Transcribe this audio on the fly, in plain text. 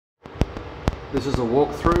This is a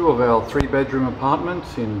walkthrough of our 3-bedroom apartment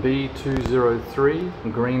in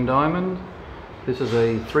B203 Green Diamond. This is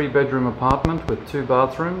a 3-bedroom apartment with 2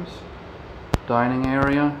 bathrooms, dining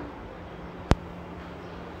area,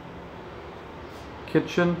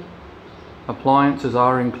 kitchen, appliances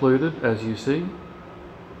are included as you see,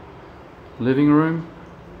 living room,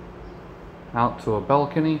 out to a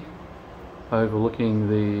balcony overlooking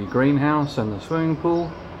the greenhouse and the swimming pool,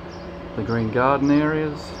 the green garden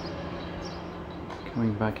areas.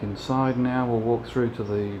 Coming back inside now, we'll walk through to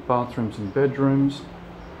the bathrooms and bedrooms.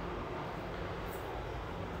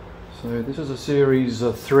 So this is a series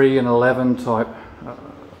 3 and 11 type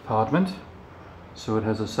apartment. So it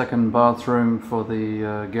has a second bathroom for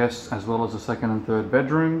the guests as well as the second and third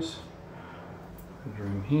bedrooms.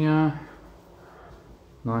 Bedroom here.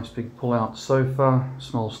 Nice big pull-out sofa,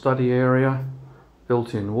 small study area,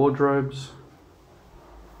 built-in wardrobes.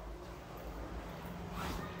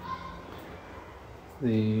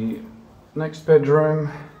 The next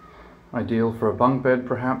bedroom, ideal for a bunk bed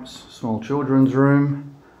perhaps, small children's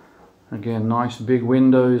room. Again, nice big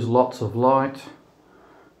windows, lots of light,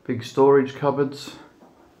 big storage cupboards,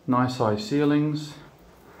 nice high ceilings.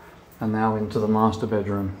 And now into the master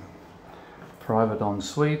bedroom. Private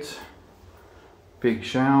ensuite, big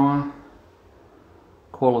shower,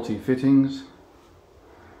 quality fittings,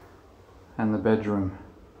 and the bedroom.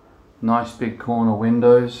 Nice big corner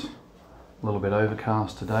windows. A little bit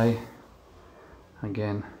overcast today.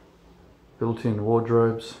 Again, built-in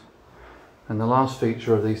wardrobes. And the last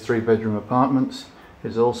feature of these 3-bedroom apartments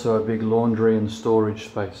is also a big laundry and storage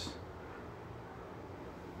space.